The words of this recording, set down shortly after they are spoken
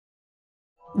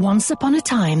Once upon a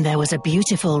time, there was a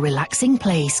beautiful, relaxing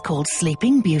place called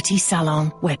Sleeping Beauty Salon,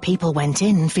 where people went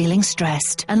in feeling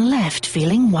stressed and left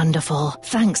feeling wonderful,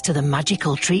 thanks to the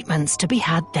magical treatments to be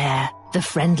had there. The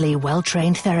friendly,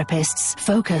 well-trained therapists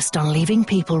focused on leaving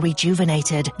people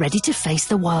rejuvenated, ready to face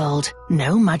the world.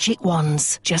 No magic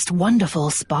wands, just wonderful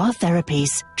spa therapies,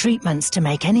 treatments to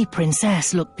make any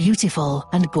princess look beautiful,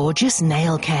 and gorgeous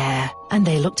nail care. And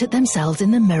they looked at themselves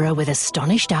in the mirror with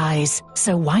astonished eyes.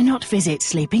 So why not visit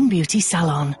Sleeping Beauty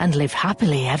Salon and live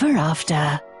happily ever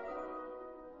after?